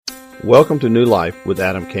Welcome to New Life with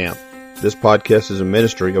Adam Camp. This podcast is a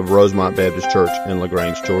ministry of Rosemont Baptist Church in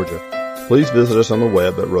LaGrange, Georgia. Please visit us on the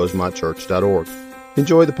web at rosemontchurch.org.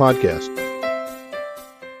 Enjoy the podcast.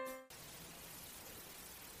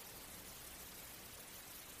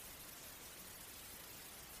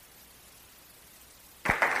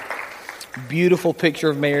 Beautiful picture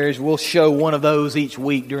of marriage. We'll show one of those each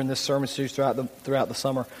week during this sermon series throughout the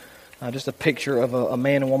summer. Just a picture of a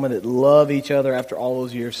man and woman that love each other after all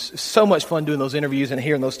those years. It's so much fun doing those interviews and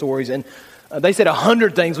hearing those stories. And they said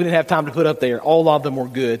 100 things we didn't have time to put up there. All of them were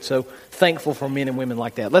good. So thankful for men and women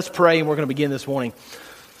like that. Let's pray, and we're going to begin this morning.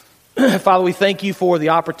 Father, we thank you for the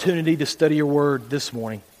opportunity to study your word this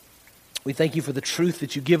morning. We thank you for the truth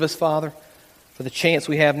that you give us, Father, for the chance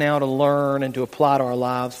we have now to learn and to apply to our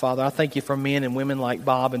lives. Father, I thank you for men and women like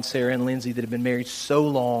Bob and Sarah and Lindsay that have been married so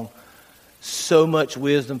long. So much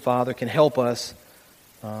wisdom, Father, can help us.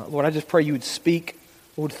 Lord, I just pray you would speak,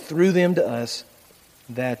 Lord, through them to us,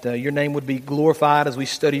 that your name would be glorified as we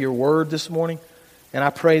study your word this morning. And I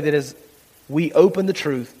pray that as we open the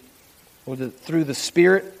truth, Lord, through the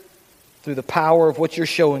Spirit, through the power of what you're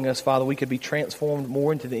showing us, Father, we could be transformed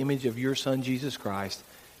more into the image of your Son, Jesus Christ.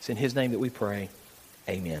 It's in his name that we pray.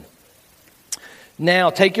 Amen. Now,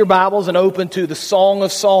 take your Bibles and open to the Song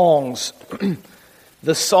of Songs.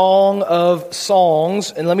 The Song of Songs.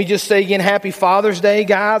 And let me just say again, Happy Father's Day,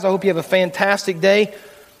 guys. I hope you have a fantastic day.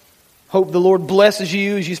 Hope the Lord blesses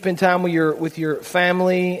you as you spend time with your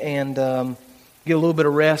family and get a little bit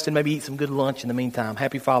of rest and maybe eat some good lunch in the meantime.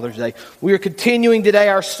 Happy Father's Day. We are continuing today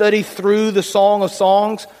our study through the Song of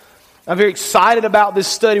Songs. I'm very excited about this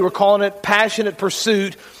study. We're calling it Passionate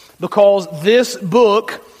Pursuit because this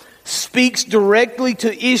book speaks directly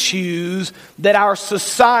to issues that our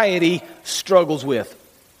society struggles with.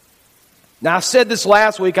 Now, I said this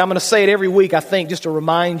last week. I'm going to say it every week, I think, just to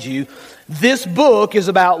remind you. This book is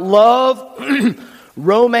about love,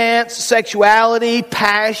 romance, sexuality,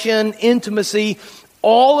 passion, intimacy.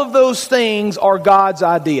 All of those things are God's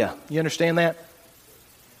idea. You understand that?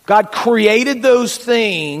 God created those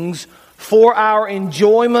things for our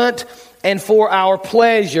enjoyment and for our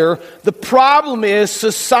pleasure. The problem is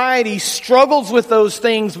society struggles with those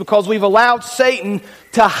things because we've allowed Satan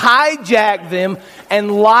to hijack them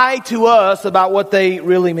and lie to us about what they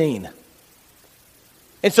really mean.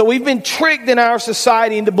 And so we've been tricked in our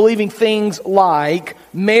society into believing things like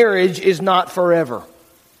marriage is not forever.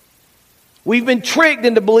 We've been tricked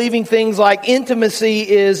into believing things like intimacy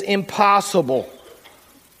is impossible.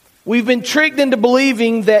 We've been tricked into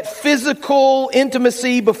believing that physical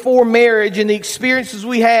intimacy before marriage and the experiences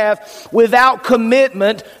we have without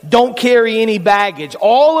commitment don't carry any baggage.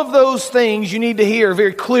 All of those things you need to hear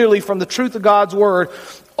very clearly from the truth of God's Word.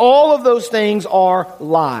 All of those things are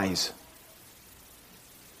lies.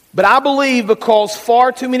 But I believe because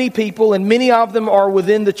far too many people, and many of them are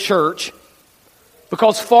within the church,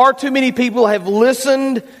 because far too many people have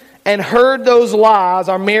listened and heard those lies,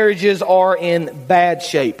 our marriages are in bad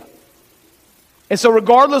shape. And so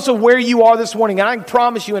regardless of where you are this morning, and I can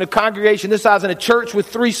promise you in a congregation this size, in a church with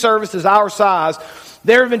 3 services our size,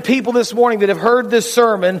 there have been people this morning that have heard this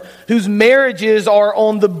sermon whose marriages are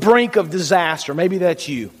on the brink of disaster. Maybe that's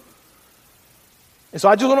you. And so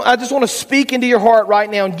I just want to speak into your heart right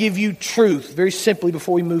now and give you truth very simply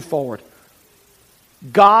before we move forward.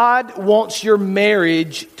 God wants your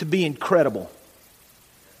marriage to be incredible.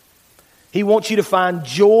 He wants you to find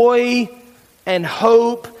joy and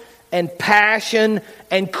hope and passion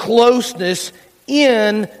and closeness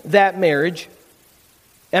in that marriage.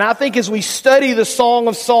 And I think as we study the Song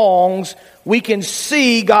of Songs, we can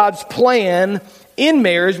see God's plan in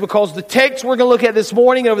marriage because the text we're going to look at this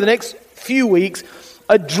morning and over the next few weeks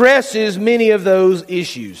addresses many of those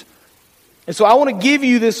issues. And so I want to give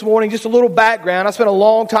you this morning just a little background. I spent a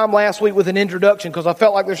long time last week with an introduction because I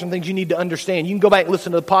felt like there's some things you need to understand. You can go back and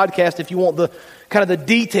listen to the podcast if you want the kind of the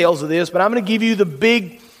details of this, but I'm going to give you the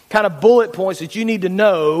big kind of bullet points that you need to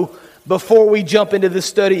know before we jump into this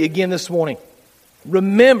study again this morning.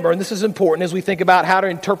 Remember, and this is important as we think about how to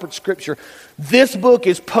interpret Scripture, this book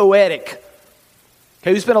is poetic.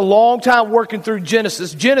 Okay, we spent a long time working through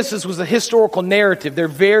Genesis. Genesis was a historical narrative. They're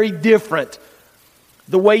very different.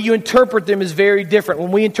 The way you interpret them is very different.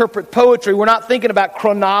 When we interpret poetry, we're not thinking about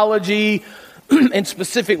chronology and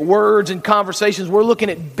specific words and conversations. We're looking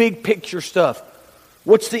at big picture stuff.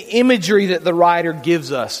 What's the imagery that the writer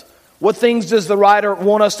gives us? What things does the writer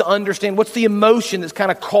want us to understand? What's the emotion that's kind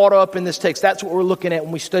of caught up in this text? That's what we're looking at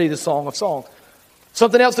when we study the Song of Songs.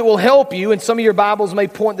 Something else that will help you, and some of your Bibles may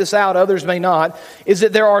point this out, others may not, is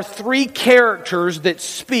that there are 3 characters that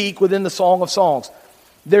speak within the Song of Songs.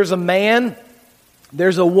 There's a man,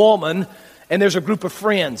 there's a woman, and there's a group of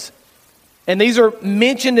friends. And these are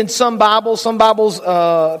mentioned in some Bibles. Some Bibles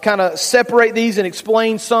kind of separate these and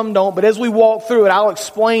explain, some don't. But as we walk through it, I'll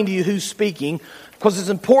explain to you who's speaking, because it's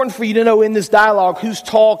important for you to know in this dialogue who's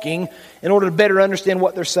talking in order to better understand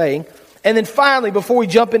what they're saying. And then finally, before we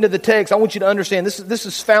jump into the text, I want you to understand, this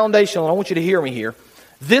is foundational, and I want you to hear me here.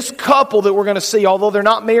 This couple that we're going to see, although they're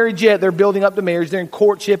not married yet, they're building up to marriage, they're in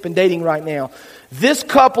courtship and dating right now. This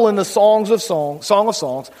couple in the Song of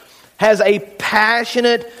Songs, has a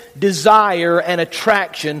passionate desire and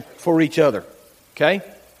attraction for each other. Okay?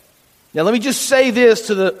 Now let me just say this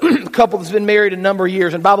to the couple that's been married a number of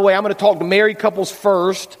years. And by the way, I'm going to talk to married couples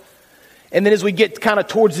first. And then as we get kind of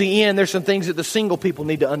towards the end, there's some things that the single people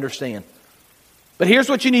need to understand. But here's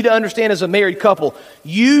what you need to understand as a married couple.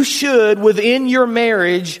 You should, within your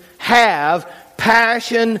marriage, have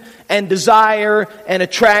passion and desire and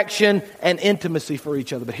attraction and intimacy for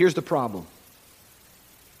each other. But here's the problem.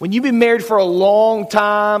 When you've been married for a long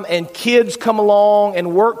time and kids come along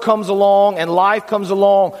and work comes along and life comes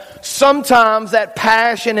along, sometimes that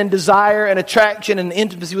passion and desire and attraction and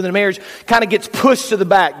intimacy within a marriage kind of gets pushed to the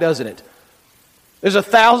back, doesn't it? There's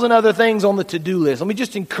 1,000 other things on the to-do list. Let me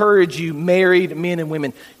just encourage you, married men and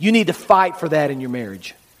women, you need to fight for that in your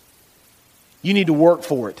marriage. You need to work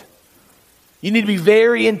for it. You need to be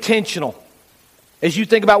very intentional. As you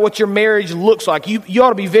think about what your marriage looks like, you ought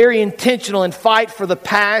to be very intentional and fight for the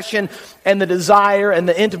passion and the desire and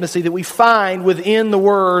the intimacy that we find within the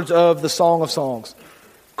words of the Song of Songs.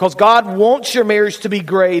 Because God wants your marriage to be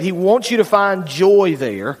great. He wants you to find joy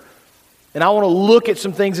there. And I want to look at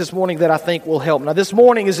some things this morning that I think will help. Now, this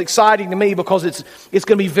morning is exciting to me because it's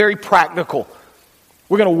going to be very practical.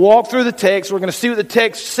 We're going to walk through the text. We're going to see what the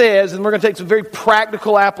text says. And we're going to take some very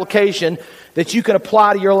practical application that you can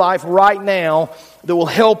apply to your life right now that will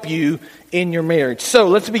help you in your marriage. So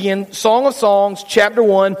let's begin. Song of Songs, chapter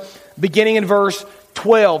 1, beginning in verse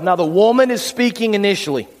 12. Now the woman is speaking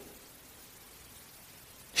initially.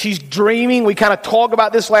 She's dreaming. We kind of talked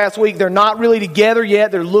about this last week. They're not really together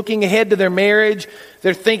yet. They're looking ahead to their marriage.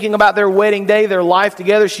 They're thinking about their wedding day, their life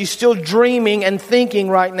together. She's still dreaming and thinking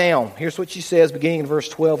right now. Here's what she says, beginning in verse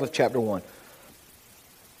 12 of chapter 1.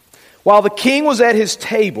 While the king was at his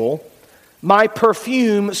table, my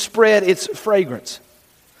perfume spread its fragrance.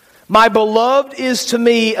 My beloved is to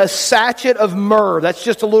me a sachet of myrrh. That's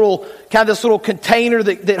just a little, kind of this little container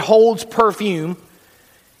that holds perfume.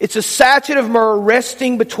 It's a sachet of myrrh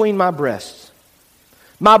resting between my breasts.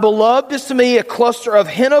 My beloved is to me a cluster of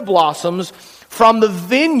henna blossoms from the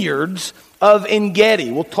vineyards of En-gedi.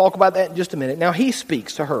 We'll talk about that in just a minute. Now he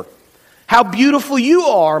speaks to her. How beautiful you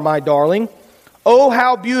are, my darling. Oh,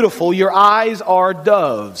 how beautiful. Your eyes are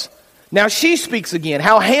doves. Now she speaks again.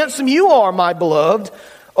 How handsome you are, my beloved.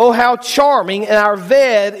 Oh, how charming. And our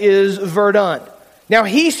bed is verdant. Now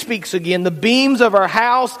he speaks again. The beams of our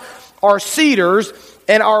house are cedars,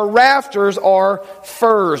 and our rafters are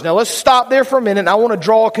firs. Now let's stop there for a minute. I want to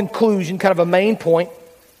draw a conclusion, kind of a main point.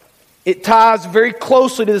 It ties very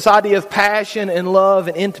closely to this idea of passion and love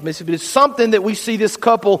and intimacy, but it's something that we see this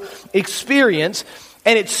couple experience,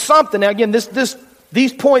 and it's something, now again,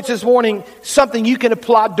 these points this morning, something you can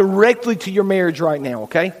apply directly to your marriage right now,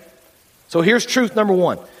 okay? So here's truth number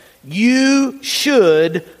one. You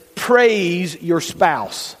should praise your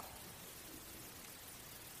spouse.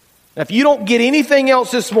 Now, if you don't get anything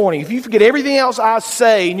else this morning, if you forget everything else I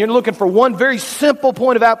say, and you're looking for one very simple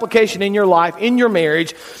point of application in your life, in your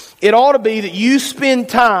marriage, it ought to be that you spend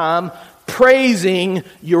time praising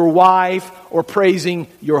your wife or praising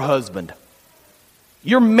your husband.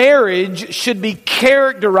 Your marriage should be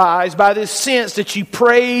characterized by this sense that you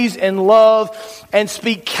praise and love and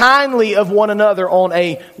speak kindly of one another on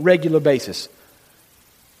a regular basis.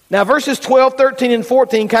 Now, verses 12, 13, and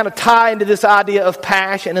 14 kind of tie into this idea of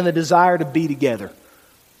passion and the desire to be together.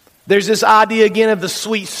 There's this idea again of the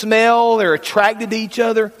sweet smell. They're attracted to each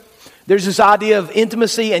other. There's this idea of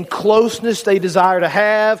intimacy and closeness they desire to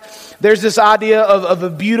have. There's this idea of a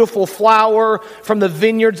beautiful flower from the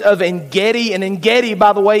vineyards of En-gedi. And En-gedi,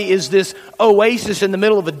 by the way, is this oasis in the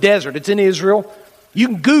middle of a desert. It's in Israel. You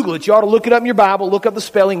can Google it. You ought to look it up in your Bible, look up the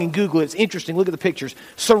spelling and Google it. It's interesting. Look at the pictures.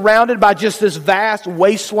 Surrounded by just this vast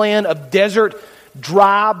wasteland of desert,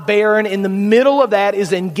 dry, barren. In the middle of that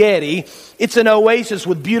is En-gedi. It's an oasis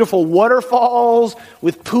with beautiful waterfalls,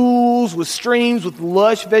 with pools, with streams, with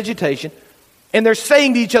lush vegetation. And they're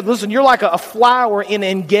saying to each other, listen, you're like a flower in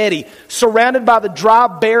En-gedi. Surrounded by the dry,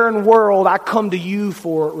 barren world, I come to you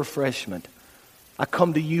for refreshment. I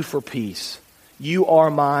come to you for peace. You are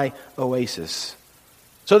my oasis.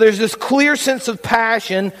 So there's this clear sense of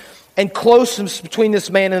passion and closeness between this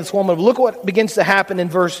man and this woman. Look what begins to happen in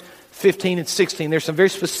verse 15 and 16. There's some very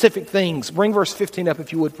specific things. Bring verse 15 up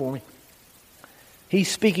if you would for me. He's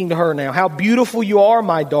speaking to her now. How beautiful you are,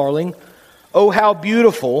 my darling. Oh, how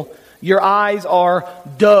beautiful. Your eyes are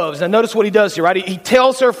doves. Now notice what he does here, right? He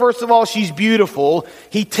tells her, first of all, she's beautiful.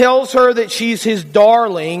 He tells her that she's his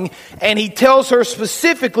darling. And he tells her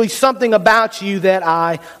specifically something about you that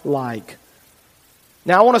I like.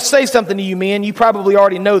 Now I want to say something to you men. You probably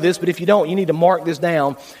already know this, but if you don't, you need to mark this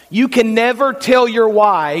down. You can never tell your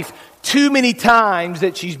wife too many times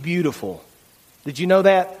that she's beautiful. Did you know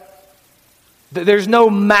that? There's no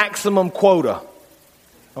maximum quota.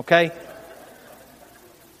 Okay?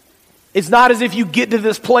 It's not as if you get to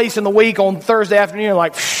this place in the week on Thursday afternoon and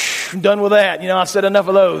like, I'm done with that. I've said enough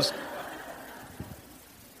of those.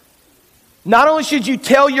 Not only should you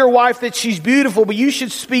tell your wife that she's beautiful, but you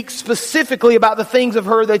should speak specifically about the things of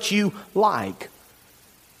her that you like.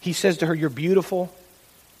 He says to her, you're beautiful.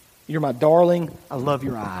 You're my darling. I love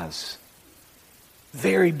your eyes.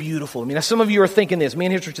 Very beautiful. Now some of you are thinking this.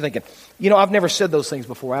 Man, here's what you're thinking. I've never said those things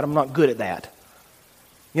before, Adam. I'm not good at that.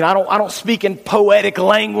 I don't speak in poetic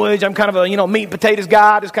language. I'm kind of a, meat and potatoes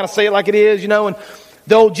guy. I just kind of say it like it is, and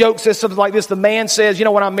the old joke says something like this. The man says,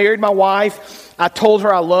 when I married my wife, I told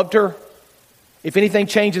her I loved her. If anything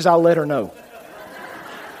changes, I'll let her know.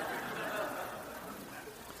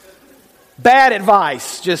 Bad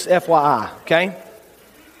advice, just FYI, okay?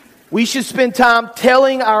 We should spend time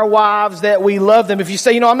telling our wives that we love them. If you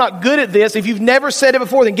say, I'm not good at this, if you've never said it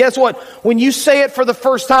before, then guess what? When you say it for the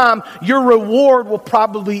first time, your reward will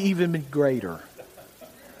probably even be greater.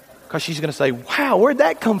 Because she's going to say, wow, where'd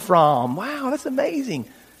that come from? Wow, that's amazing.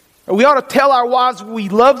 We ought to tell our wives we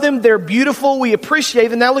love them, they're beautiful, we appreciate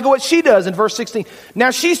them. Now look at what she does in verse 16.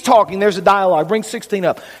 Now she's talking, there's a dialogue. Bring 16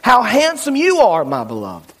 up. How handsome you are, my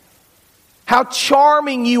beloved. How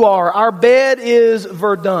charming you are. Our bed is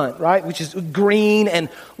verdant, right? Which is green and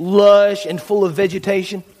lush and full of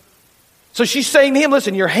vegetation. So she's saying to him,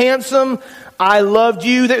 listen, you're handsome. I loved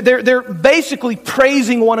you. They're basically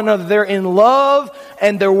praising one another. They're in love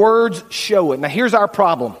and their words show it. Now here's our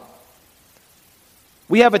problem.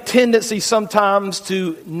 We have a tendency sometimes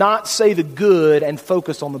to not say the good and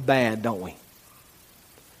focus on the bad, don't we?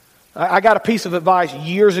 I got a piece of advice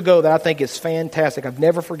years ago that I think is fantastic. I've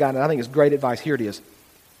never forgotten it. I think it's great advice. Here it is.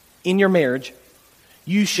 In your marriage,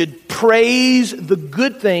 you should praise the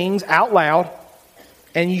good things out loud,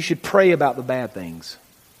 and you should pray about the bad things.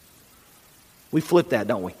 We flip that,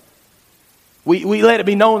 don't we? We let it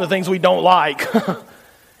be known the things we don't like, and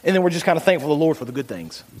then we're just kind of thankful to the Lord for the good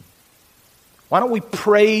things. Why don't we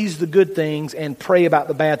praise the good things and pray about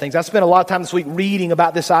the bad things? I spent a lot of time this week reading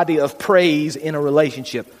about this idea of praise in a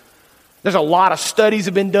relationship. There's a lot of studies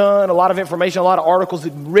have been done, a lot of information, a lot of articles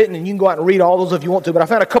have been written, and you can go out and read all those if you want to. But I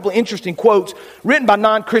found a couple of interesting quotes written by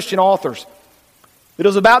non-Christian authors. It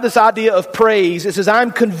was about this idea of praise. It says,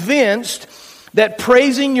 I'm convinced that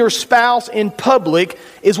praising your spouse in public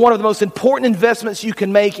is one of the most important investments you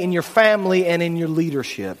can make in your family and in your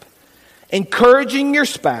leadership. Encouraging your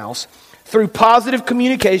spouse through positive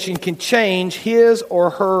communication can change his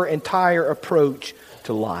or her entire approach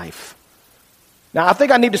to life. Now, I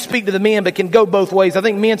think I need to speak to the men, but can go both ways. I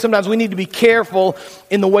think men, sometimes we need to be careful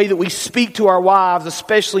in the way that we speak to our wives,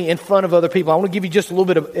 especially in front of other people. I want to give you just a little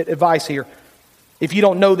bit of advice here. If you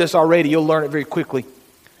don't know this already, you'll learn it very quickly.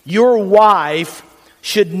 Your wife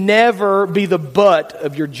should never be the butt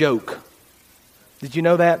of your joke. Did you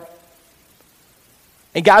know that?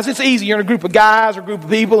 And guys, it's easy. You're in a group of guys or a group of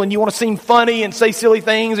people and you want to seem funny and say silly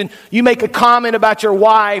things, and you make a comment about your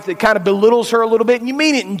wife that kind of belittles her a little bit, and you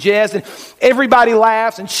mean it in jest, and everybody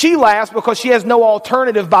laughs, and she laughs because she has no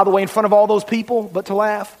alternative, by the way, in front of all those people but to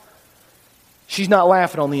laugh. She's not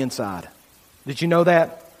laughing on the inside. Did you know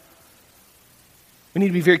that? We need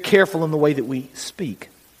to be very careful in the way that we speak.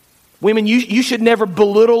 Women, you should never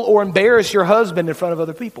belittle or embarrass your husband in front of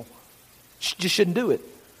other people. You just shouldn't do it.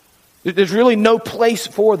 There's really no place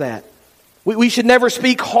for that. We should never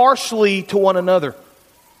speak harshly to one another.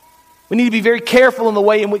 We need to be very careful in the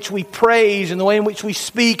way in which we praise and the way in which we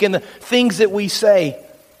speak and the things that we say.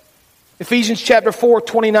 Ephesians chapter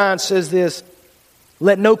 4:29 says this,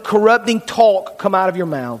 let no corrupting talk come out of your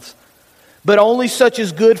mouths, but only such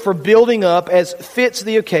as good for building up as fits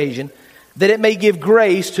the occasion, that it may give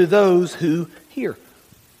grace to those who hear.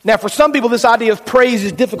 Now, for some people, this idea of praise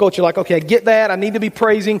is difficult. You're like, okay, I get that. I need to be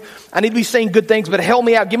praising. I need to be saying good things, but help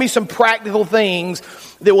me out. Give me some practical things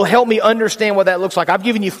that will help me understand what that looks like. I've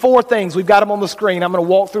given you 4 things. We've got them on the screen. I'm going to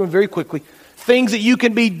walk through them very quickly. Things that you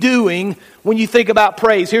can be doing when you think about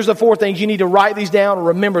praise. Here's the 4 things. You need to write these down or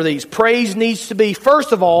remember these. Praise needs to be,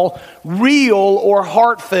 first of all, real or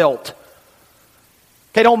heartfelt.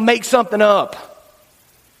 Okay, don't make something up.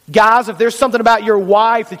 Guys, if there's something about your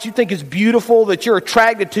wife that you think is beautiful, that you're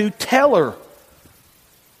attracted to, tell her.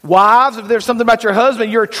 Wives, if there's something about your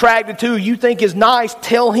husband you're attracted to, you think is nice,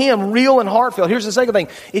 tell him real and heartfelt. Here's the second thing.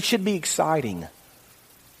 It should be exciting.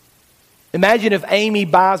 Imagine if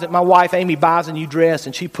my wife Amy buys a new dress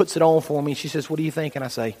and she puts it on for me and she says, "What do you think?" And I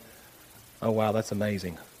say, "Oh, wow, that's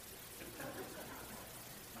amazing."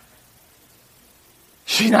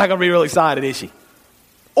 She's not going to be real excited, is she?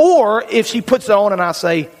 Or if she puts it on and I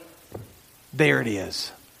say, "There it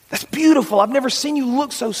is. That's beautiful. I've never seen you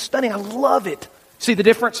look so stunning. I love it." See the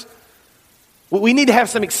difference? We need to have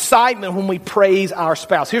some excitement when we praise our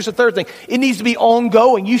spouse. Here's the third thing. It needs to be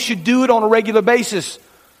ongoing. You should do it on a regular basis.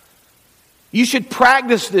 You should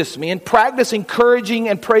practice this, men. Practice encouraging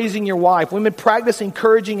and praising your wife. Women, practice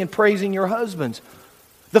encouraging and praising your husbands.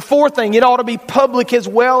 The fourth thing, it ought to be public as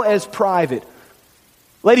well as private.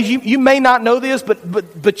 Ladies, you may not know this,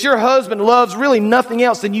 but your husband loves really nothing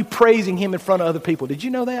else than you praising him in front of other people. Did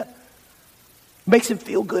you know that? It makes him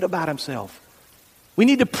feel good about himself. We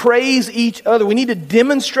need to praise each other. We need to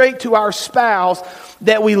demonstrate to our spouse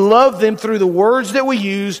that we love them through the words that we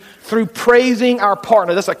use, through praising our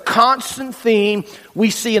partner. That's a constant theme we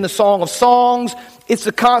see in the Song of Songs. It's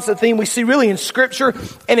a constant theme we see really in Scripture.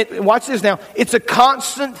 And watch this now. It's a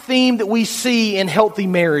constant theme that we see in healthy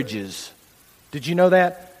marriages. Did you know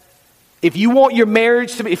that? If you want your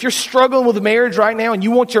marriage to be, if you're struggling with a marriage right now and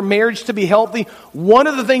you want your marriage to be healthy, one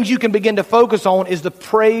of the things you can begin to focus on is the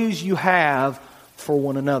praise you have for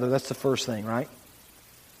one another. That's the first thing, right?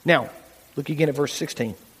 Now, look again at verse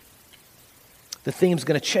 16. The theme's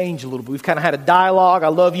going to change a little bit. We've kind of had a dialogue. I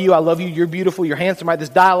love you, you're beautiful, you're handsome, right? This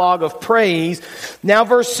dialogue of praise. Now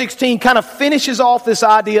verse 16 kind of finishes off this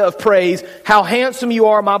idea of praise. How handsome you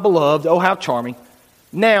are, my beloved. Oh, how charming.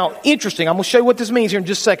 Now, interesting. I'm going to show you what this means here in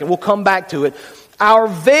just a second. We'll come back to it. Our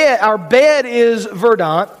bed is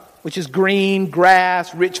verdant, which is green,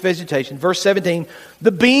 grass, rich vegetation. Verse 17,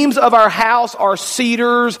 the beams of our house are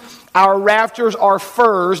cedars, our rafters are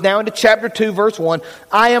firs. Now into chapter 2, verse 1.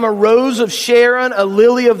 I am a rose of Sharon, a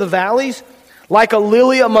lily of the valleys. Like a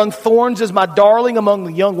lily among thorns is my darling among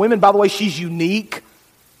the young women. By the way, she's unique.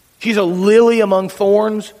 She's a lily among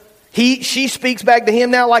thorns. She speaks back to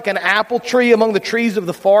him now like an apple tree among the trees of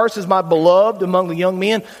the forest is my beloved among the young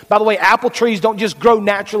men. By the way, apple trees don't just grow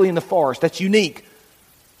naturally in the forest. That's unique.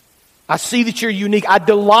 I see that you're unique. I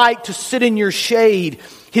delight to sit in your shade.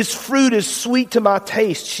 His fruit is sweet to my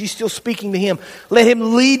taste. She's still speaking to him. Let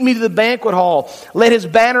him lead me to the banquet hall. Let his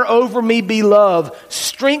banner over me be love.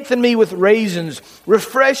 Strengthen me with raisins.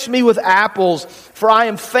 Refresh me with apples. For I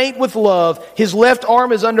am faint with love. His left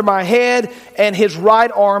arm is under my head, and his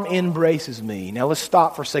right arm embraces me. Now let's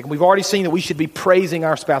stop for a second. We've already seen that we should be praising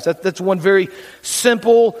our spouse. That's one very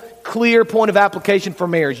simple, clear point of application for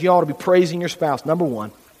marriage. You ought to be praising your spouse. Number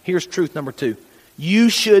one. Here's truth number two. You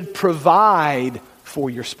should provide for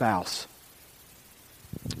your spouse.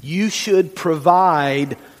 You should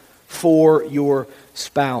provide for your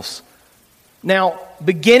spouse. Now,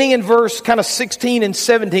 beginning in verse kind of 16 and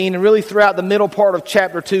 17, and really throughout the middle part of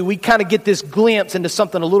chapter 2, we kind of get this glimpse into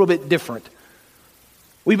something a little bit different.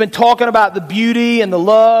 We've been talking about the beauty and the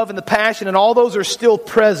love and the passion, and all those are still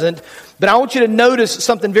present. But I want you to notice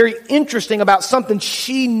something very interesting about something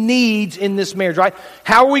she needs in this marriage, right?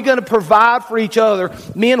 How are we going to provide for each other?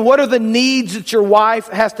 Men, what are the needs that your wife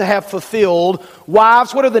has to have fulfilled?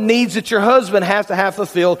 Wives, what are the needs that your husband has to have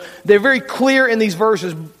fulfilled? They're very clear in these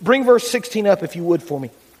verses. Bring verse 16 up if you would for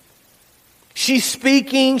me. She's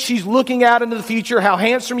speaking, she's looking out into the future, how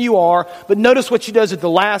handsome you are. But notice what she does at the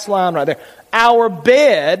last line right there. Our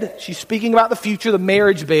bed, she's speaking about the future, the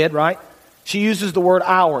marriage bed, right? She uses the word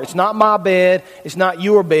our. It's not my bed, it's not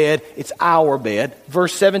your bed, it's our bed.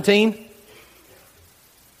 Verse 17.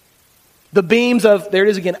 The beams of, there it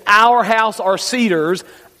is again, our house are cedars,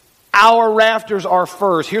 our rafters are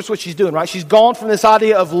firs. Here's what she's doing, right? She's gone from this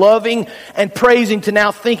idea of loving and praising to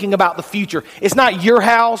now thinking about the future. It's not your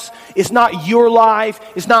house. It's not your life.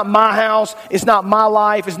 It's not my house. It's not my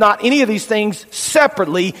life. It's not any of these things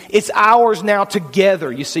separately. It's ours now together.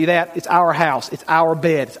 You see that? It's our house. It's our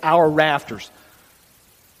bed. It's our rafters.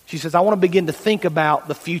 She says, I want to begin to think about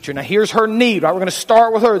the future. Now here's her need, right? We're going to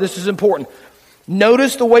start with her. This is important.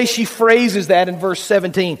 Notice the way she phrases that in verse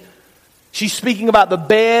 17. She's speaking about the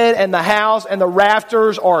bed and the house, and the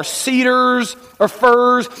rafters are cedars or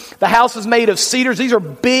firs. The house is made of cedars. These are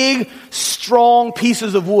big, strong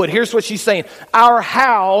pieces of wood. Here's what she's saying. Our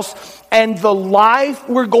house and the life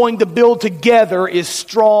we're going to build together is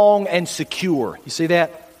strong and secure. You see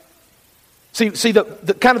that? See,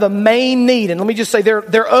 the kind of the main need, and let me just say there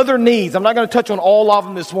are other needs. I'm not going to touch on all of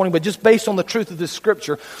them this morning, but just based on the truth of this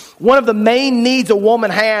scripture, one of the main needs a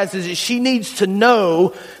woman has is that she needs to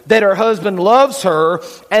know that her husband loves her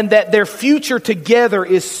and that their future together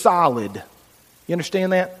is solid. You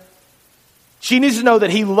understand that? She needs to know that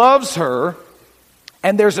he loves her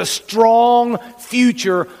and there's a strong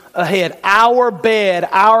future ahead. Our bed,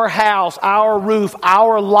 our house, our roof,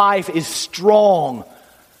 our life is strong.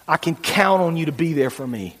 I can count on you to be there for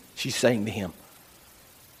me, she's saying to him.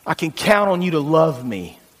 I can count on you to love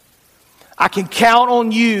me. I can count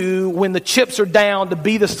on you when the chips are down to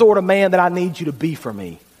be the sort of man that I need you to be for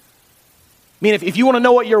me. I mean, if you want to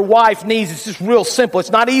know what your wife needs, it's just real simple.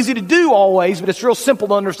 It's not easy to do always, but it's real simple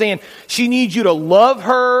to understand. She needs you to love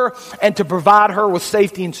her and to provide her with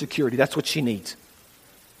safety and security. That's what she needs.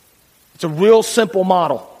 It's a real simple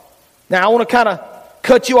model. Now, I want to kind of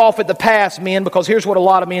cut you off at the pass, men, because here's what a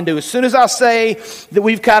lot of men do. As soon as I say that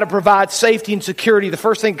we've got to provide safety and security, the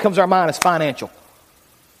first thing that comes to our mind is financial.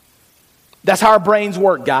 That's how our brains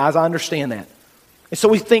work, guys. I understand that. And so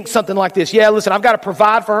we think something like this. Yeah, listen, I've got to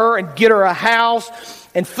provide for her and get her a house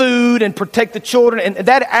and food and protect the children. And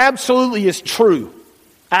that absolutely is true.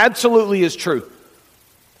 Absolutely is true.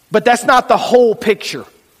 But that's not the whole picture.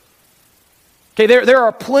 Okay, there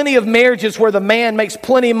are plenty of marriages where the man makes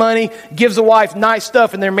plenty of money, gives the wife nice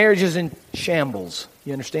stuff, and their marriage is in shambles.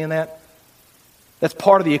 You understand that? That's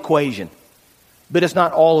part of the equation. But it's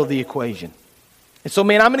not all of the equation. And so,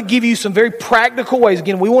 man, I'm going to give you some very practical ways.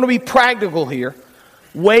 Again, we want to be practical here.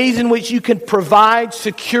 Ways in which you can provide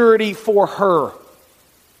security for her.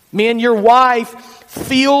 Men, your wife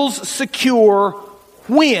feels secure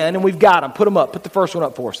when, and we've got them. Put them up. Put the first one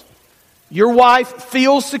up for us. Your wife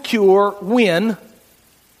feels secure when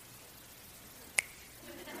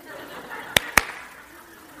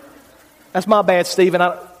that's my bad, Stephen.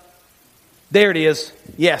 There it is.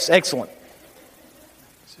 Yes, excellent.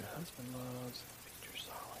 Husband loves, future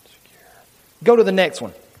solid, secure. Go to the next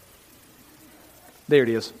one. There it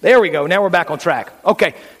is. There we go. Now we're back on track.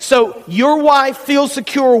 Okay, so your wife feels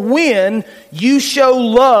secure when you show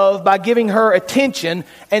love by giving her attention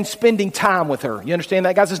and spending time with her. You understand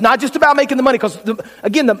that, guys? It's not just about making the money, because,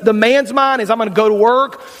 again, the man's mind is, I'm going to go to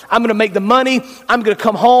work, I'm going to make the money, I'm going to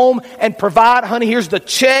come home and provide. Honey, here's the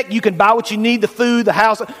check. You can buy what you need, the food, the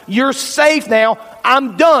house. You're safe now.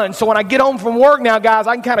 I'm done. So when I get home from work now, guys,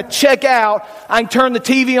 I can kind of check out. I can turn the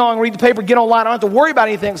TV on, read the paper, get online. I don't have to worry about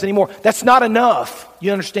anything else anymore. That's not enough.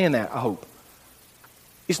 You understand that, I hope.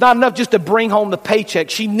 It's not enough just to bring home the paycheck.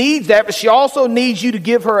 She needs that, but she also needs you to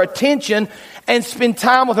give her attention and spend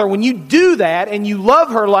time with her. When you do that and you love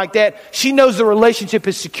her like that, she knows the relationship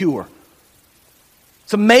is secure.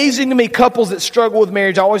 It's amazing to me, couples that struggle with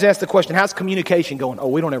marriage, I always ask the question, how's communication going? Oh,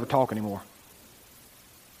 we don't ever talk anymore.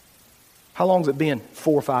 How long has it been?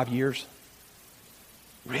 4 or 5 years?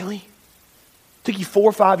 Really? It took you 4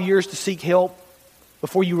 or 5 years to seek help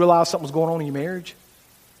before you realized something was going on in your marriage?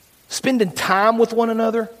 Spending time with one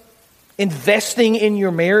another? Investing in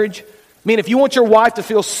your marriage? I mean, if you want your wife to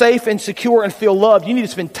feel safe and secure and feel loved, you need to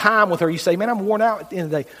spend time with her. You say, man, I'm worn out at the end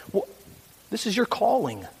of the day. Well, this is your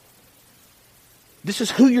calling. This is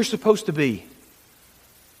who you're supposed to be.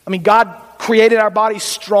 I mean, God created our bodies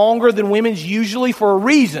stronger than women's usually for a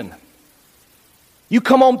reason. You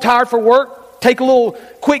come home tired for work, take a little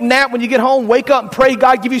quick nap when you get home, wake up and pray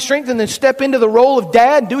God give you strength, and then step into the role of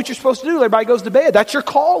dad and do what you're supposed to do. Everybody goes to bed. That's your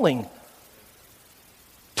calling.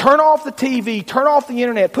 Turn off the TV, turn off the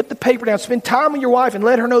internet, put the paper down, spend time with your wife and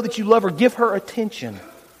let her know that you love her. Give her attention.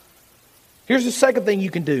 Here's the second thing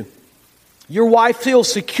you can do. Your wife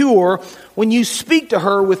feels secure when you speak to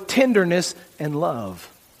her with tenderness and love.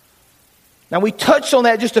 Now, we touched on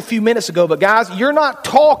that just a few minutes ago, but guys, you're not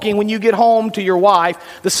talking when you get home to your wife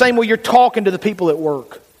the same way you're talking to the people at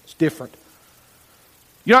work. It's different.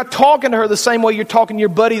 You're not talking to her the same way you're talking to your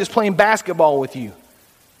buddy that's playing basketball with you.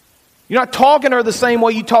 You're not talking to her the same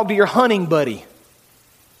way you talk to your hunting buddy.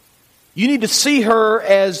 You need to see her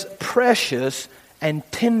as precious and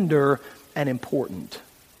tender and important.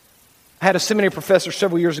 I had a seminary professor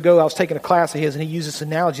several years ago. I was taking a class of his, and he used this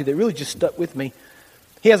analogy that really just stuck with me.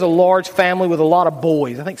 He has a large family with a lot of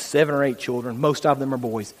boys. I think 7 or 8 children. Most of them are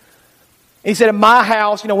boys. And he said, in my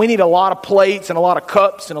house, we need a lot of plates and a lot of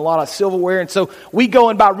cups and a lot of silverware. And so we go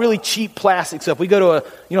and buy really cheap plastic stuff. We go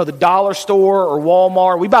to the dollar store or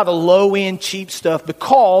Walmart. We buy the low-end cheap stuff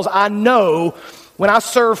because I know when I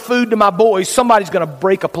serve food to my boys, somebody's going to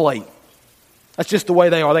break a plate. That's just the way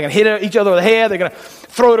they are. They're going to hit each other with the head. They're going to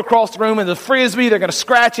throw it across the room in the Frisbee. They're going to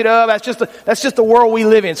scratch it up. That's just the world we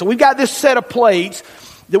live in. So we've got this set of plates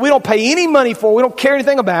that we don't pay any money for, we don't care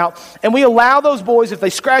anything about, and we allow those boys, if they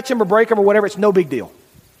scratch them or break them or whatever, it's no big deal.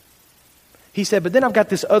 He said, but then I've got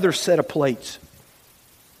this other set of plates.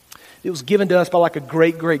 It was given to us by like a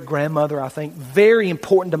great-great-grandmother, I think. Very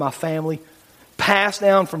important to my family. Passed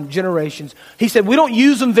down from generations. He said, we don't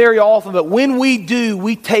use them very often, but when we do,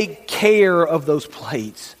 we take care of those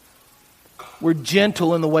plates. We're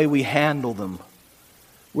gentle in the way we handle them.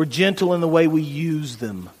 We're gentle in the way we use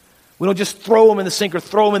them. We don't just throw them in the sink or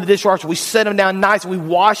throw them in the dishwasher. We set them down nice and we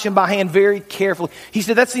wash them by hand very carefully. He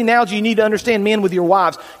said, that's the analogy you need to understand, men, with your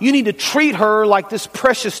wives. You need to treat her like this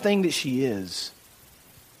precious thing that she is.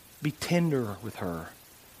 Be tender with her.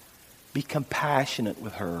 Be compassionate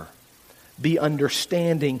with her. Be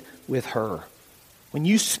understanding with her. When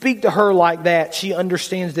you speak to her like that, she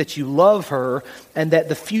understands that you love her and that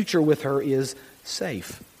the future with her is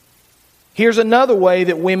safe. Here's another way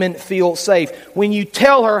that women feel safe. When you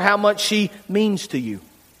tell her how much she means to you.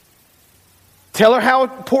 Tell her how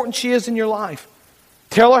important she is in your life.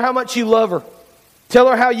 Tell her how much you love her. Tell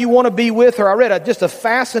her how you want to be with her. I read just a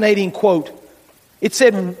fascinating quote. It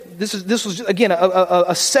said, this was again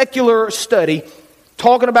a secular study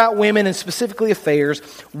talking about women and specifically affairs.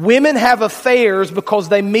 Women have affairs because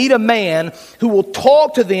they meet a man who will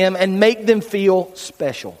talk to them and make them feel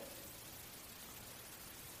special.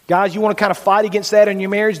 Guys, you want to kind of fight against that in your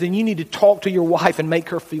marriage? Then you need to talk to your wife and make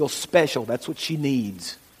her feel special. That's what she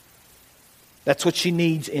needs. That's what she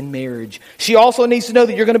needs in marriage. She also needs to know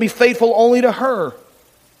that you're going to be faithful only to her.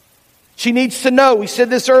 She needs to know, we said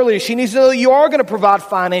this earlier, she needs to know that you are going to provide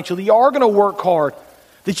financially, you are going to work hard,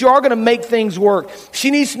 that you are going to make things work.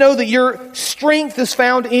 She needs to know that your strength is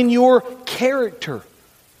found in your character.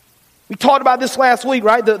 We talked about this last week,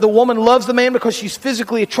 right? The woman loves the man because she's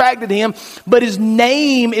physically attracted to him, but his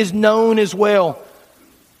name is known as well.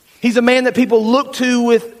 He's a man that people look to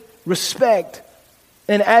with respect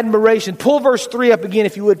and admiration. Pull verse 3 up again,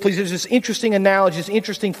 if you would, please. There's this interesting analogy, this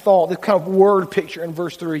interesting thought, this kind of word picture in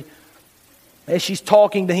verse 3. As she's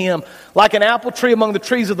talking to him, like an apple tree among the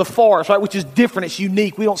trees of the forest, right? Which is different, it's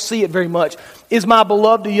unique. We don't see it very much. Is my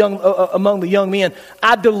beloved among the young men.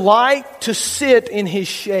 I delight to sit in his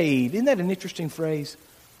shade. Isn't that an interesting phrase?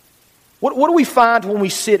 What do we find when we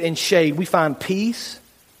sit in shade? We find peace.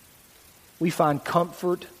 We find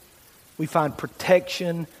comfort. We find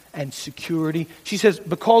protection and security. She says,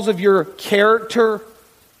 because of your character,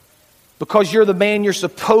 because you're the man you're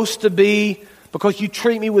supposed to be, because you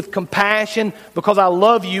treat me with compassion, because I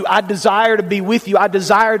love you, I desire to be with you. I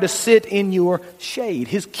desire to sit in your shade.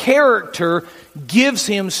 His character gives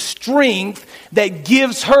him strength that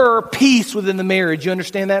gives her peace within the marriage. You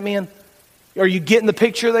understand that, man? Are you getting the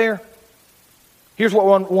picture there? Here's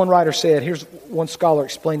what one writer said. Here's one scholar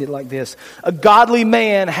explained it like this. A godly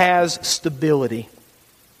man has stability.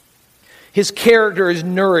 His character is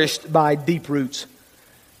nourished by deep roots.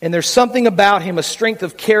 And there's something about him, a strength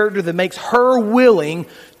of character that makes her willing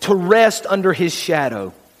to rest under his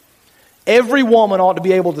shadow. Every woman ought to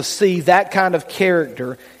be able to see that kind of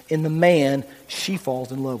character in the man she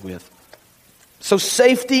falls in love with. So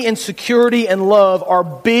safety and security and love are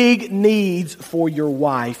big needs for your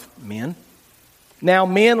wife, men. Now,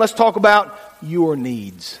 men, let's talk about your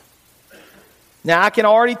needs. Now, I can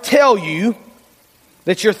already tell you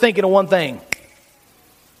that you're thinking of one thing.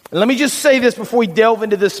 And let me just say this before we delve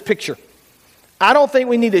into this picture. I don't think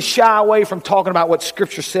we need to shy away from talking about what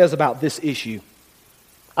Scripture says about this issue.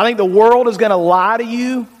 I think the world is going to lie to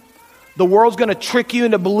you. The world's going to trick you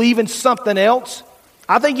into believing something else.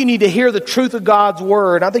 I think you need to hear the truth of God's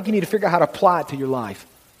Word. I think you need to figure out how to apply it to your life.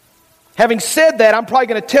 Having said that, I'm probably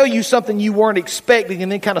going to tell you something you weren't expecting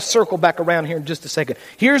and then kind of circle back around here in just a second.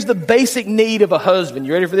 Here's the basic need of a husband.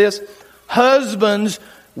 You ready for this? Husbands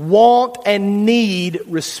want and need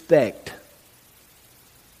respect.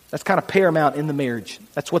 That's kind of paramount in the marriage.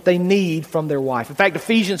 That's what they need from their wife. In fact,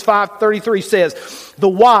 Ephesians 5:33 says, the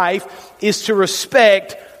wife is to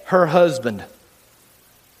respect her husband.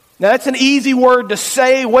 Now that's an easy word to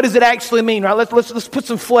say. What does it actually mean? Right? Let's put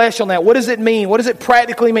some flesh on that. What does it mean? What does it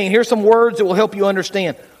practically mean? Here's some words that will help you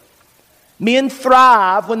understand. Men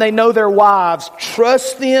thrive when they know their wives,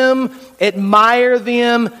 trust them, admire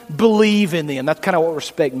them, believe in them. That's kind of what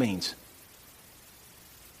respect means.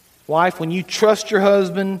 Wife, when you trust your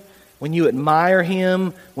husband, when you admire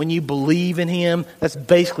him, when you believe in him, that's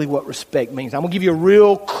basically what respect means. I'm going to give you a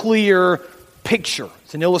real clear picture.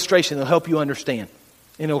 It's an illustration that will help you understand.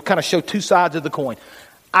 And it'll kind of show two sides of the coin.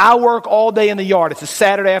 I work all day in the yard. It's a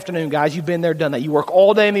Saturday afternoon, guys. You've been there, done that. You work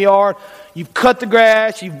all day in the yard. You've cut the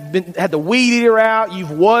grass. You've had the weed eater out.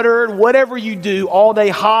 You've watered. Whatever you do, all day,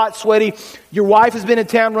 hot, sweaty. Your wife has been in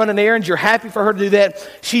town running errands. You're happy for her to do that.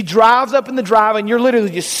 She drives up in the driveway, and you're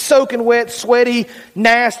literally just soaking wet, sweaty,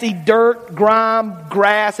 nasty, dirt, grime,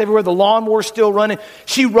 grass everywhere. The lawnmower's still running.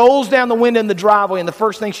 She rolls down the window in the driveway, and the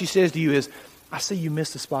first thing she says to you is, I see you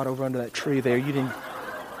missed a spot over under that tree there. You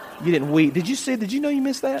didn't weed. Did you know you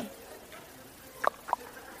missed that?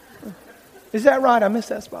 Is that right? I missed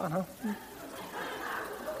that spot, huh?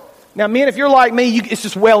 Now, men, if you're like me, it's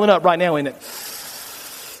just welling up right now, isn't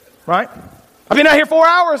it? Right? I've been out here 4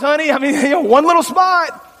 hours, honey. I mean, one little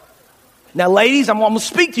spot. Now, ladies, I'm going to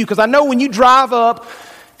speak to you because I know when you drive up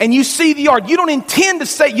and you see the yard, you don't intend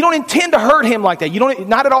to hurt him like that.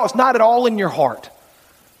 Not at all. It's not at all in your heart.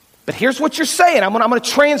 But here's what you're saying. I'm going to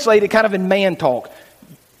translate it kind of in man talk.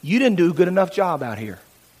 You didn't do a good enough job out here.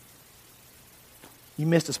 You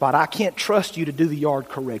missed a spot. I can't trust you to do the yard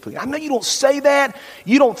correctly. I know you don't say that.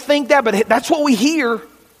 You don't think that, but that's what we hear.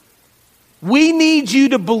 We need you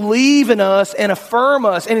to believe in us and affirm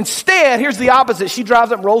us. And instead, here's the opposite. She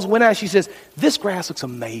drives up, rolls the window, and she says, this grass looks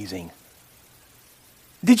amazing.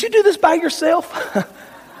 Did you do this by yourself?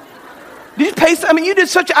 Did you pay? You did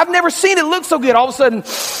I've never seen it look so good. All of a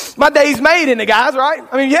sudden, my day's made, isn't it, guys, right?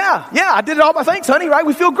 Yeah, I did it all by thanks, honey, right?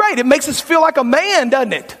 We feel great. It makes us feel like a man,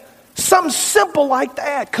 doesn't it? Something simple like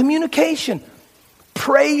that. Communication,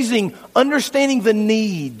 praising, understanding the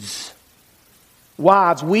needs.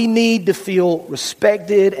 Wives, we need to feel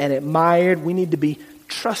respected and admired. We need to be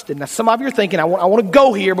trusted. Now, some of you are thinking, I want to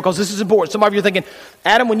go here because this is important. Some of you are thinking,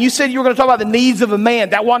 Adam, when you said you were going to talk about the needs of a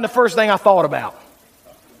man, that wasn't the first thing I thought about.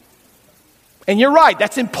 And you're right,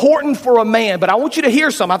 that's important for a man. But I want you to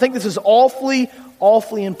hear something. I think this is awfully,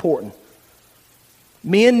 awfully important.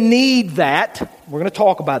 Men need that. We're going to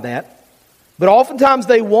talk about that. But oftentimes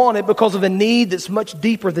they want it because of a need that's much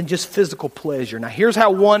deeper than just physical pleasure. Now, here's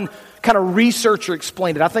how one kind of researcher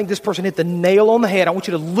explained it. I think this person hit the nail on the head. I want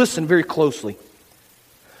you to listen very closely.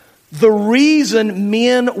 The reason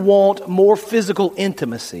men want more physical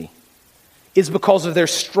intimacy is because of their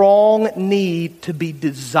strong need to be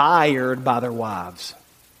desired by their wives.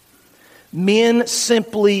 Men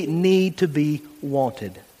simply need to be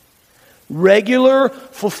wanted. Regular,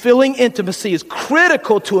 fulfilling intimacy is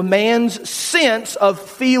critical to a man's sense of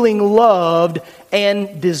feeling loved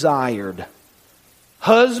and desired.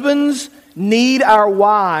 Husbands need our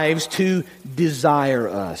wives to desire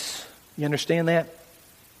us. You understand that?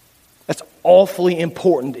 That's awfully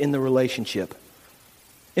important in the relationship.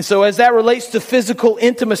 And so as that relates to physical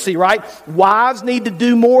intimacy, right? Wives need to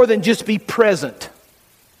do more than just be present.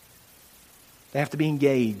 They have to be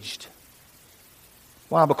engaged.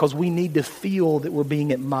 Why? Because we need to feel that we're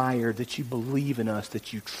being admired, that you believe in us,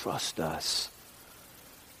 that you trust us.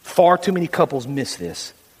 Far too many couples miss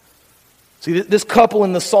this. See, this couple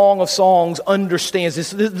in the Song of Songs understands this.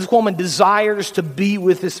 This woman desires to be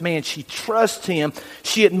with this man. She trusts him.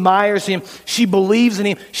 She admires him. She believes in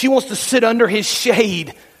him. She wants to sit under his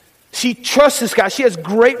shade. She trusts this guy. She has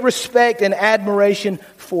great respect and admiration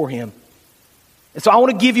for him. And so I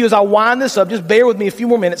want to give you, as I wind this up, just bear with me a few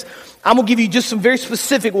more minutes. I'm going to give you just some very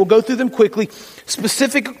specific, we'll go through them quickly,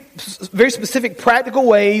 very specific practical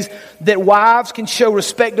ways that wives can show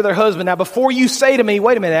respect to their husband. Now, before you say to me,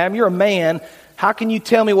 wait a minute, Adam, you're a man. How can you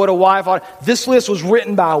tell me what a wife ought? This list was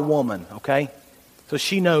written by a woman, okay? So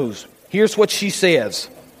she knows. Here's what she says.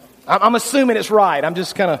 I'm assuming it's right. I'm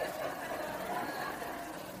just kind of...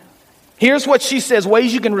 Here's what she says,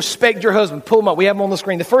 ways you can respect your husband. Pull them up. We have them on the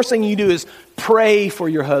screen. The first thing you do is pray for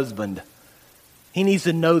your husband. He needs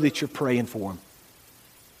to know that you're praying for him.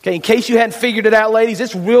 Okay, in case you hadn't figured it out, ladies,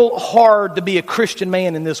 it's real hard to be a Christian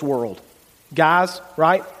man in this world. Guys,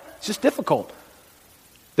 right? It's just difficult.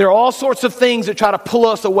 There are all sorts of things that try to pull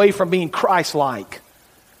us away from being Christ-like.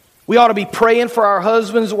 We ought to be praying for our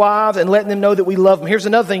husbands, wives, and letting them know that we love them. Here's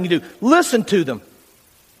another thing you do. Listen to them.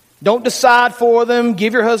 Don't decide for them.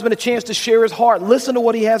 Give your husband a chance to share his heart. Listen to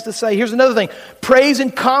what he has to say. Here's another thing. Praise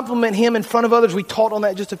and compliment him in front of others. We taught on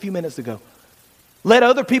that just a few minutes ago. Let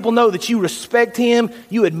other people know that you respect him,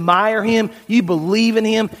 you admire him, you believe in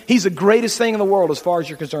him. He's the greatest thing in the world as far as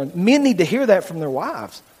you're concerned. Men need to hear that from their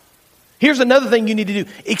wives. Here's another thing you need to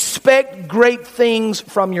do. Expect great things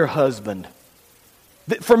from your husband.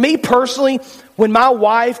 For me personally, when my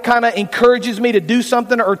wife kind of encourages me to do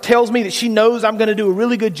something or tells me that she knows I'm going to do a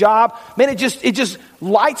really good job, man, it just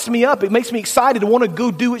lights me up. It makes me excited to want to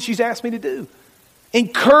go do what she's asked me to do.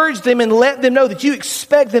 Encourage them and let them know that you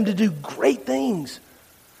expect them to do great things.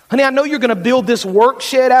 Honey, I know you're going to build this work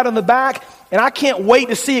shed out in the back. And I can't wait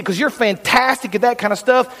to see it because you're fantastic at that kind of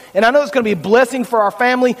stuff. And I know it's going to be a blessing for our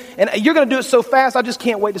family. And you're going to do it so fast, I just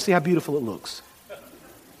can't wait to see how beautiful it looks.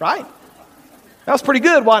 Right? That was pretty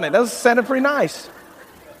good, wasn't it? That sounded pretty nice.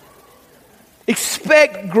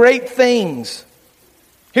 Expect great things.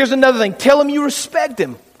 Here's another thing. Tell him you respect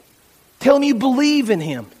him. Tell him you believe in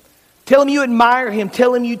him. Tell him you admire him.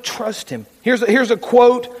 Tell him you trust him. Here's a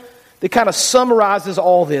quote that kind of summarizes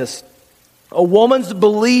all this. A woman's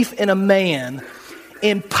belief in a man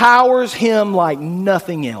empowers him like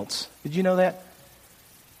nothing else. Did you know that?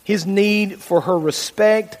 His need for her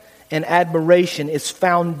respect and admiration is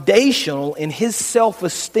foundational in his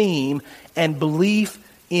self-esteem and belief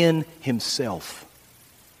in himself.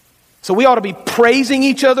 So we ought to be praising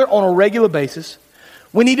each other on a regular basis.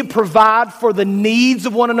 We need to provide for the needs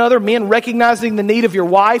of one another. Men recognizing the need of your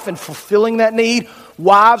wife and fulfilling that need.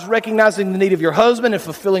 Wives recognizing the need of your husband and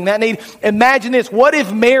fulfilling that need. Imagine this. What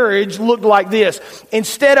if marriage looked like this?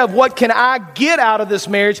 Instead of what can I get out of this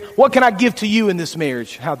marriage, what can I give to you in this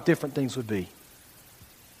marriage? How different things would be.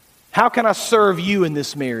 How can I serve you in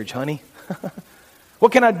this marriage, honey?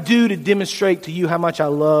 What can I do to demonstrate to you how much I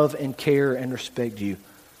love and care and respect you?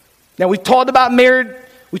 Now, we've talked about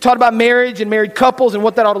marriage and married couples and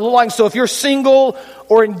what that ought to look like. So if you're single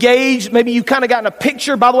or engaged, maybe you've kind of gotten a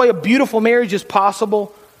picture. By the way, a beautiful marriage is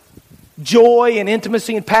possible. Joy and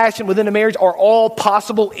intimacy and passion within a marriage are all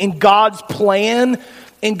possible in God's plan,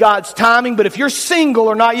 in God's timing. But if you're single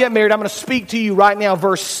or not yet married, I'm going to speak to you right now,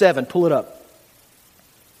 verse 7. Pull it up.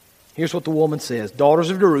 Here's what the woman says. Daughters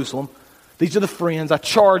of Jerusalem, these are the friends, I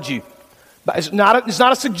charge you. It's not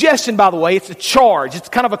a suggestion, by the way. It's a charge. It's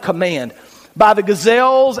kind of a command. By the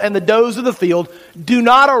gazelles and the does of the field, do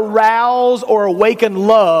not arouse or awaken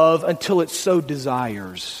love until it so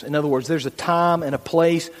desires. In other words, there's a time and a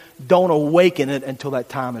place. Don't awaken it until that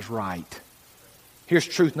time is right. Here's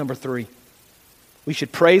truth number 3. We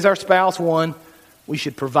should praise our spouse, 1. We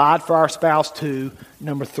should provide for our spouse, 2.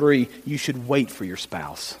 Number 3, you should wait for your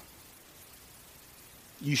spouse.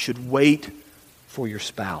 You should wait for your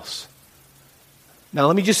spouse. Now,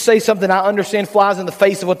 let me just say something I understand flies in the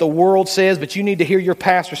face of what the world says, but you need to hear your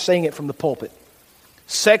pastor saying it from the pulpit.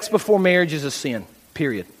 Sex before marriage is a sin,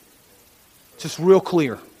 period. It's just real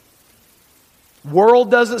clear. World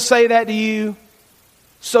doesn't say that to you.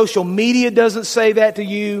 Social media doesn't say that to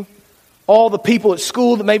you. All the people at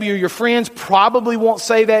school that maybe are your friends probably won't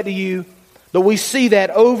say that to you. But we see that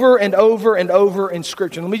over and over and over in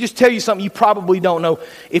Scripture. Let me just tell you something you probably don't know.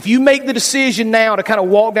 If you make the decision now to kind of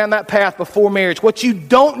walk down that path before marriage, what you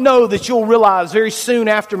don't know that you'll realize very soon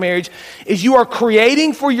after marriage is you are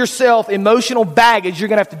creating for yourself emotional baggage you're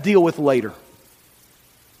going to have to deal with later.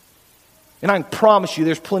 And I can promise you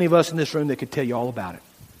there's plenty of us in this room that could tell you all about it.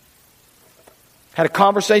 Had a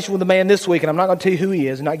conversation with a man this week, and I'm not going to tell you who he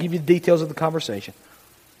is and not give you the details of the conversation.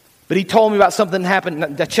 But he told me about something that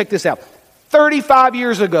happened. Now, check this out. 35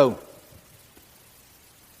 years ago,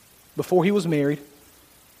 before he was married,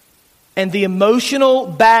 and the emotional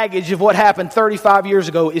baggage of what happened 35 years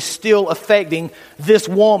ago is still affecting this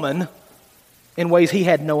woman in ways he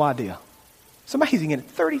had no idea. It's amazing, isn't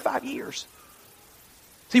it? 35 years.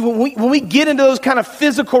 See, when we get into those kind of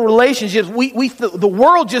physical relationships, the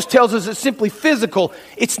world just tells us it's simply physical.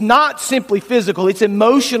 It's not simply physical. It's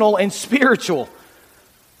emotional and spiritual.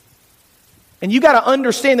 And you got to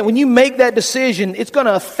understand that when you make that decision, it's going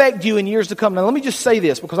to affect you in years to come. Now, let me just say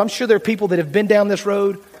this, because I'm sure there are people that have been down this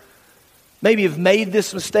road, maybe have made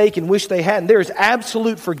this mistake and wish they hadn't. There is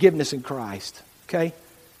absolute forgiveness in Christ, okay?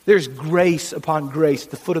 There's grace upon grace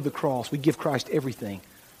at the foot of the cross. We give Christ everything.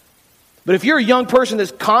 But if you're a young person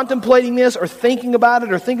that's contemplating this or thinking about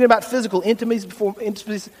it or thinking about physical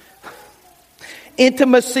intimacy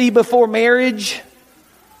before marriage,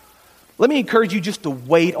 let me encourage you just to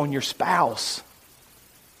wait on your spouse.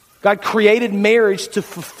 God created marriage to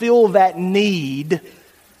fulfill that need.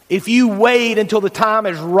 If you wait until the time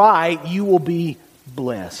is right, you will be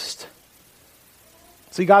blessed.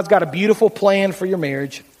 See, God's got a beautiful plan for your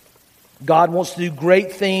marriage. God wants to do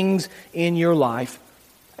great things in your life.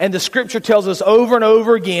 And the Scripture tells us over and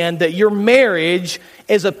over again that your marriage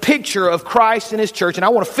is a picture of Christ and His church. And I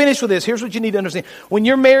want to finish with this. Here's what you need to understand. When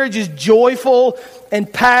your marriage is joyful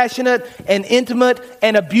and passionate and intimate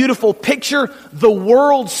and a beautiful picture, the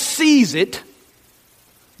world sees it.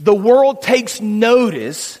 The world takes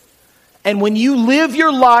notice. And when you live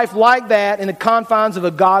your life like that in the confines of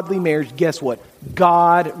a godly marriage, guess what?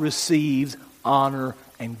 God receives honor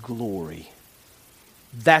and glory.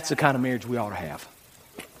 That's the kind of marriage we ought to have.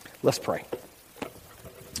 Let's pray.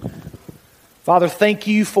 Father, thank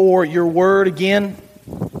you for your word again.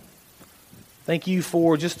 Thank you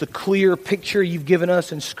for just the clear picture you've given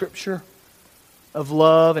us in Scripture. of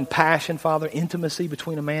love and passion, Father, intimacy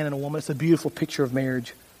between a man and a woman. It's a beautiful picture of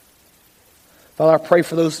marriage. Father, I pray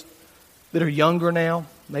for those that are younger now,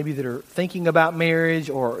 maybe that are thinking about marriage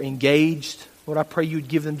or engaged. Lord, I pray you'd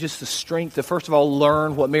give them just the strength to, first of all,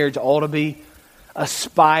 learn what marriage ought to be,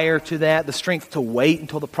 aspire to that, the strength to wait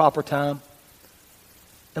until the proper time.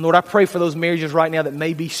 And Lord, I pray for those marriages right now that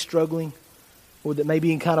may be struggling or that may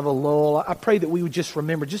be in kind of a lull. I pray that we would just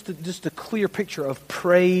remember just a clear picture of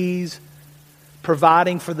praise,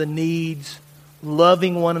 providing for the needs,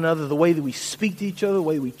 loving one another, the way that we speak to each other, the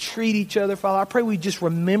way we treat each other. Father, I pray we just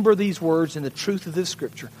remember these words and the truth of this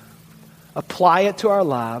Scripture, apply it to our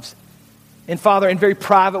lives, and Father, in very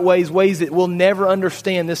private ways that we'll never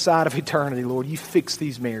understand this side of eternity, Lord, you fix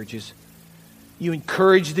these marriages. You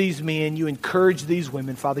encourage these men, you encourage these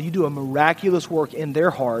women. Father, you do a miraculous work in their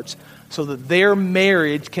hearts so that their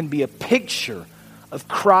marriage can be a picture of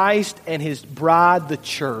Christ and His bride, the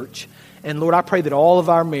church. And Lord, I pray that all of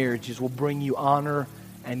our marriages will bring you honor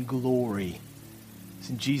and glory. It's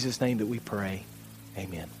in Jesus' name that we pray.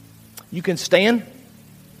 Amen. You can stand.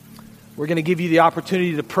 We're going to give you the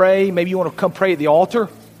opportunity to pray. Maybe you want to come pray at the altar.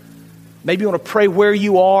 Maybe you want to pray where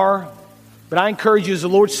you are. But I encourage you, as the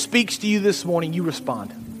Lord speaks to you this morning, you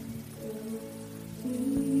respond.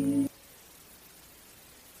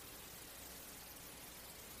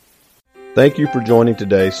 Thank you for joining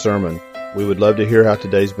today's sermon. We would love to hear how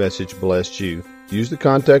today's message blessed you. Use the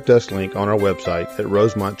Contact Us link on our website at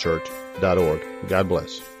rosemontchurch.org. God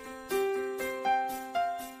bless.